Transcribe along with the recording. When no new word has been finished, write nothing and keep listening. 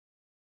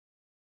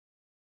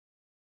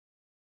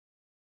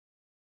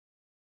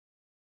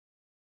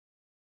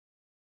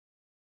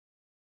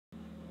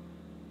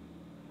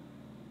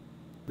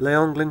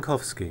Leon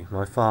Glinkowski,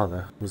 my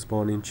father, was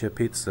born in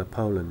Czepice,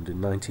 Poland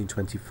in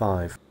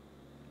 1925.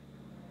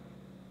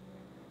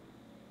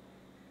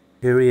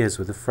 Here he is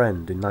with a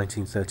friend in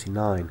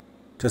 1939,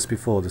 just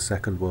before the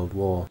Second World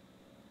War.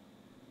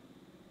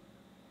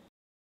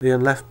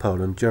 Leon left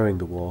Poland during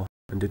the war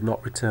and did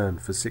not return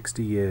for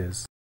 60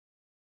 years.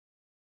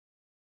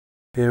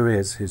 Here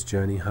is his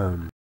journey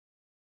home.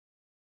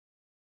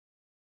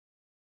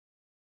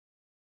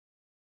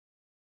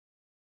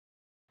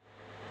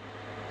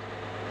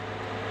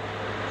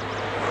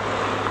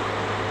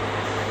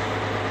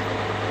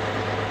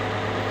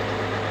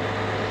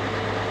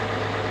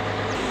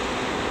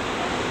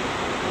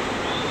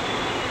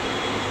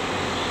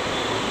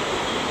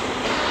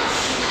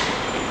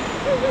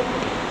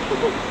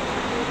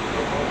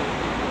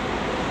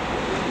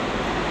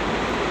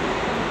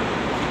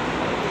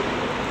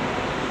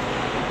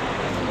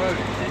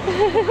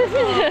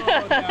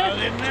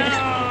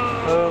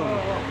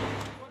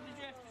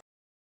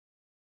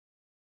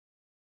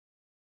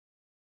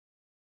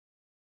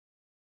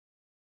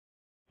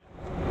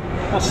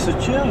 That's the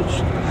church.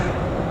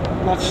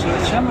 That's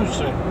the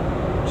cemetery.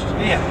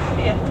 Here.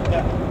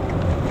 Yeah.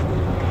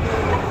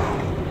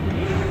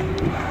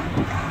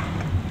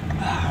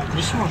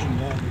 This wasn't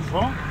there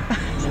before.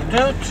 It's a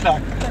dirt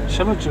track.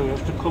 Cemetery, you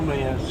have to come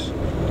here.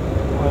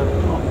 Where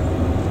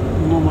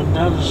Mum and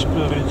Dad's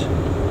buried.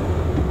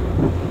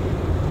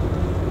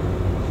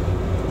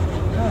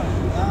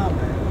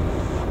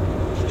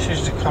 This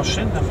is the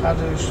crossing the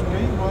father used to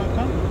work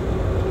on.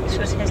 This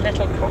was his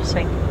little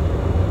crossing.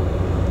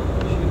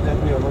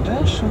 Should be over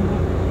there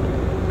somewhere.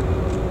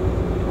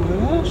 Over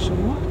there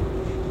somewhere.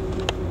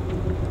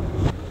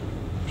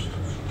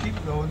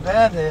 Keep going.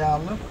 There they are,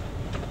 look.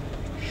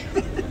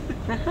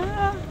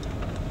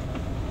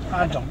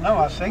 I don't know,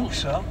 I think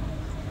so.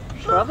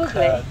 Probably. Look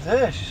at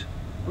this.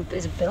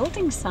 It's a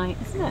building site,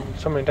 isn't it?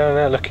 Somebody down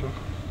there looking.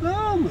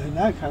 No, man,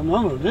 I can't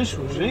remember this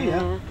was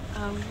here.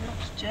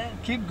 Yeah.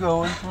 Keep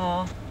going.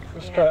 Oh,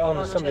 Straight on,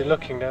 there's somebody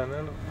looking down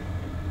there. Look.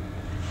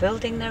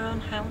 Building their own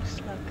house,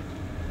 look.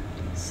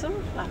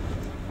 Sunflowers.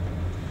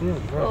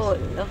 Nice. Oh,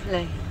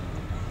 lovely.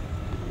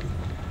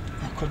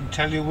 I couldn't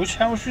tell you which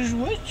house is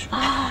which.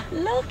 Ah,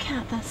 look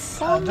at the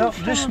sunflowers.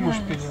 This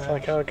must be It's the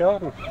like our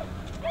garden.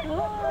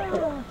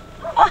 Oh.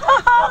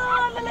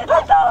 Oh, the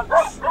little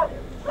dogs.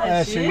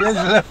 There she is,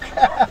 look.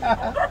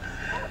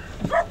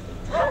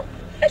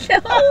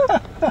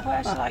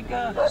 Where shall I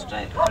go?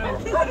 Straight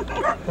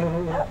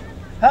through.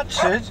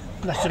 That's it.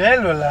 That's the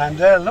railway line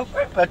there, look,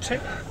 Betty.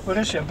 Where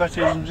is it?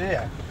 Betty isn't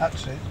here.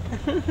 That's it.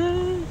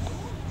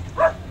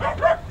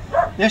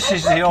 This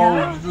is the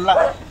old,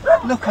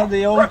 look at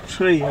the old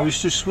tree I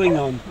used to swing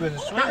on.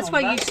 That's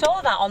where you saw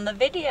that on the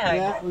video.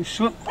 Yeah, we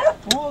swung.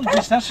 Oh,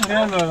 that's the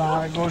railway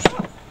line. It goes.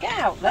 Get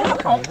out there.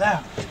 Look at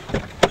that.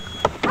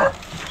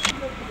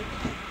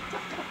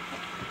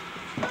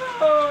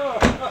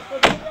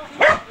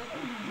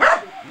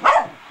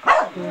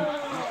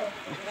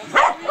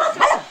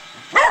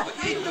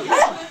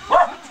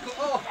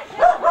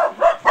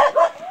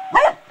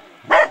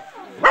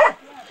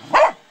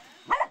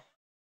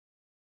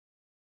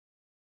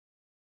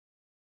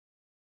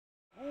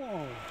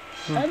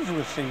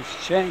 Everything's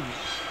changed.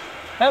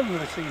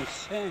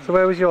 Everything's changed. So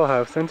where was your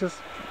house then? Just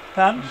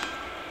And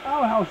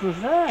our house was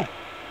there.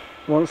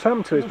 what's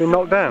happened to it? It's been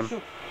knocked down.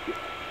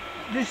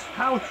 This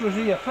house was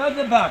here,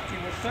 further back.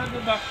 It was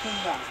further back than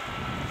that.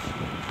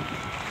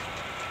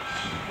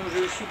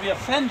 There used to be a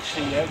fence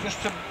here,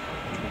 just a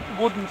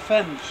wooden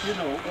fence, you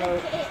know,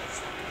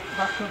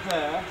 back of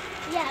there,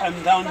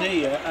 and down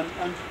here,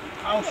 and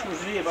house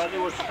was here, but it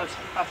was a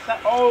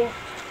old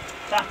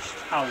thatched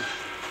house,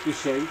 you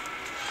see,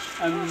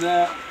 and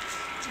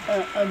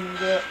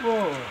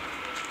oh,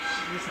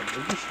 this is a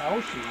biggest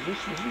house, this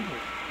isn't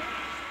it?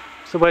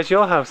 So where's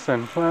your house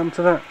then? What happened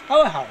to that?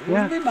 Our house, it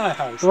Yeah. would be my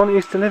house. The one you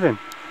used to live in?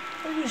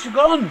 It's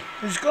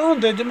gone,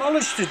 they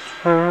demolished it.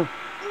 Oh,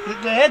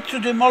 They had to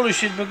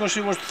demolish it because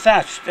it was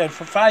thatched, and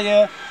for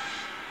fire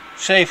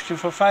safety,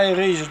 for fire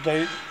reasons,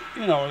 they,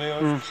 you know,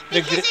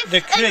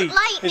 the tree,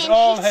 it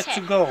all had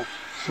to go.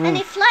 And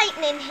if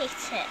lightning hit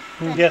it.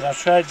 Yeah,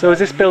 that's right. So is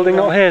this building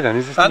not here then?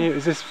 Is this new?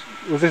 Was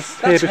this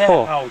here That's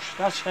before? her house.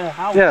 That's her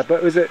house. Yeah,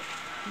 but was it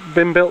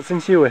been built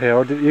since you were here,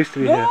 or did it used to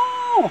be here?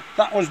 No,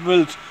 that was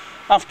built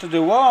after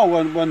the war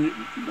when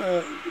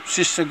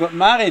sister got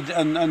married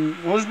and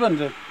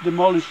husband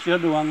demolished the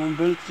other one and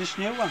built this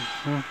new one.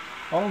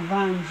 All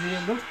vines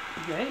here, look,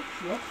 great,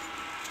 look.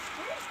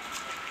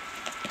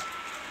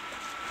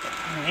 I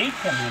hate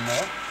them, you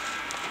know.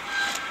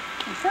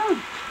 You can.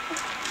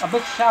 A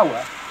big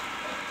shower.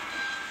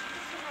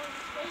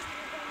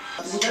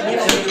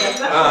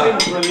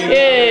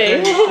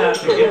 Yay! Well,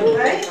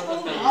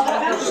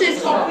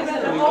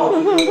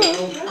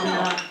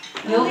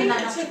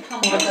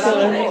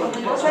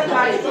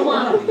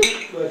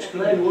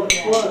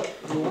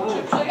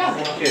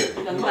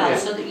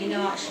 so that you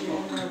know actually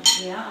where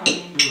we are.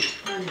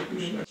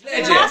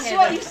 That's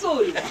what you saw.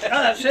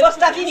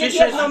 She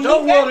says,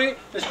 don't worry,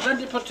 there's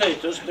plenty of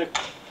potatoes.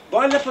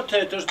 Boil the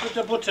potatoes, put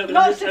the butter in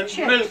it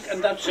and milk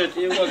and that's it.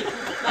 You got it.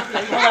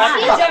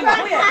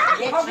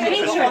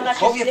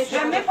 Powiedz,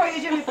 że my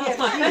pojedziemy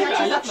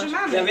pierwsi,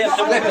 zatrzymamy. Ja wiem,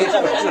 to lepiej.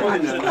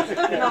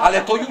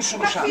 Ale to już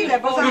ruszamy.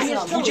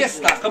 Już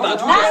 20. Come on,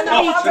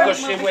 off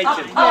because she's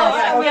waiting.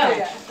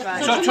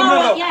 So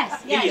tomorrow.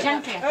 Yes,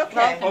 gently.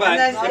 All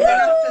right.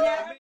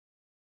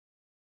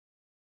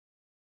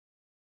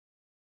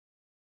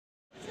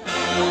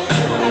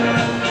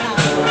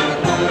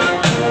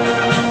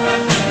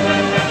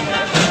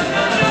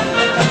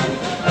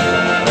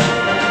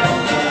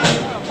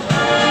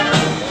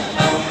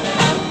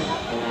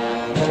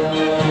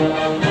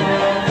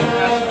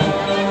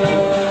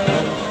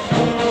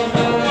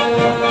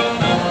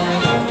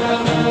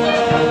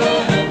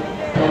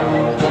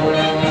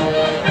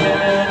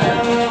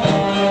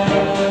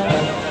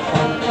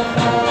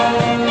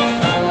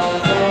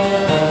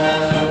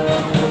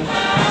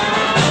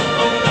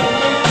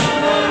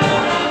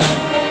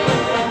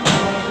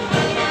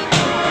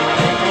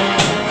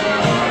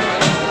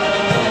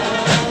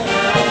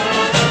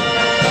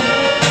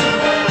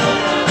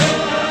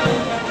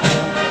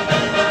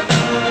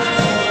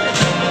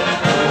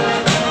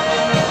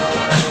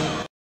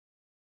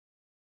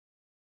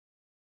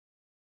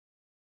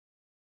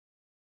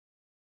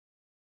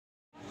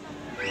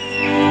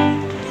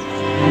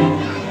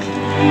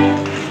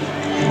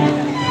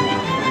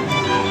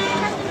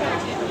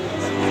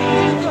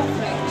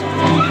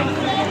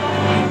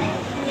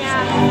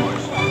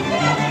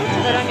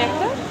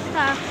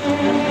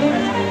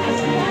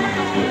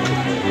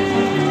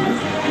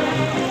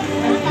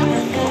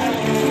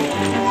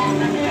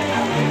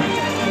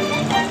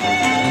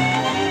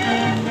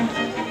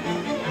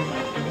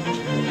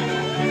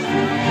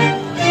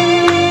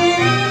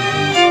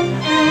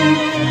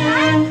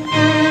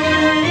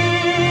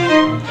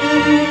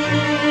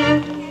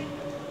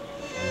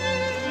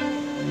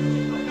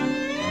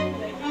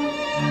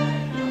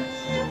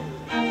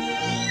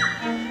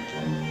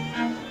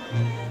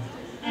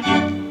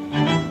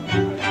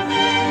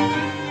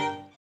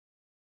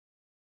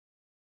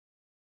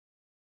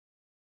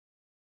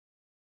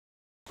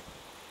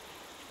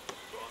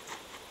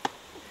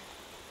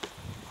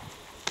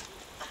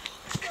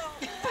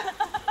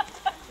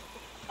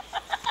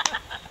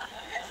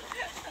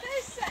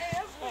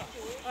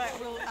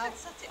 I'll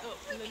set it up.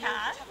 You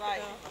can.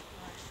 Right.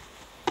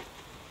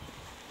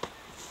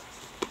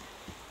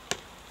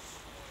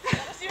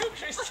 That's you,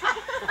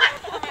 Christine.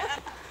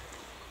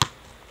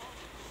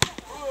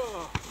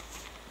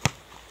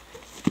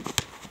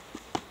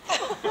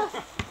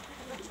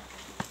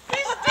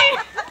 Christine!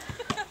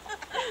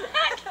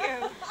 Thank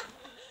you.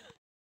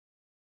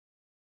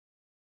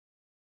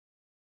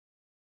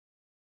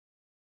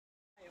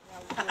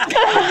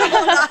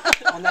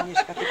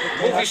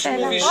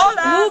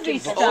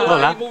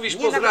 Mówisz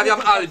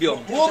pozdrawiam Albion.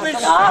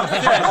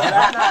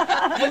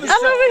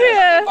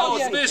 O,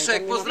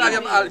 Zbyszek,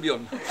 pozdrawiam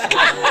Albion.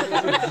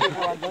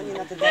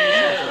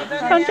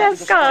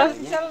 Francesca.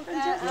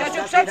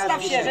 Ciociu,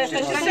 przedstaw się, że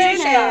jesteś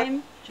Franciszka.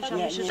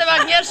 Jestem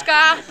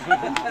Agnieszka.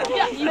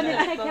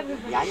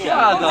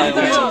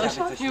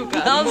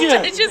 No,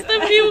 przecież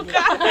jestem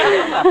Miłka.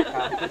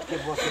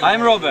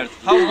 I'm Robert,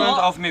 husband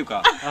of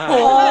Miłka.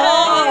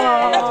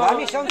 2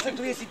 miesiące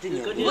tu jest i ty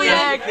nie.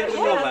 Wujek.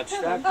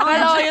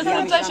 Halo,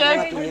 jestem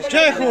Czesiek.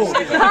 Czechu!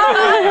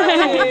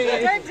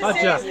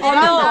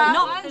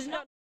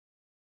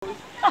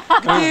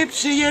 Gdy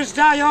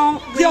przyjeżdżają,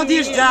 gdy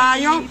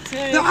odjeżdżają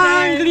do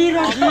Anglii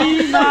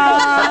rodzina.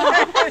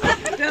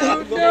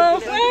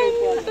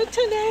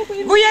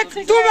 Wujek,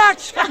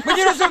 tłumacz, bo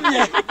nie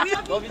rozumie.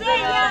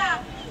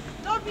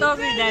 Do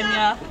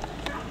widzenia.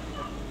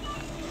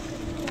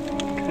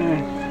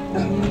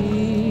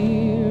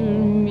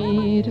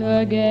 Meet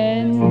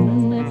again.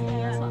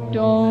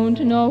 Don't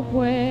know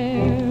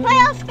where.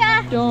 Bye,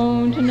 Oscar.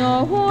 Don't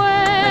know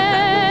when.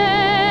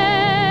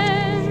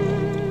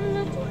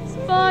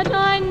 But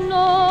I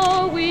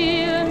know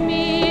we'll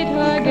meet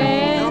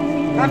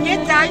again.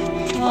 Pamiętaj.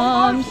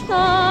 Some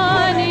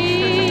sunny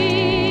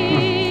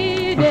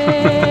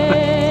day.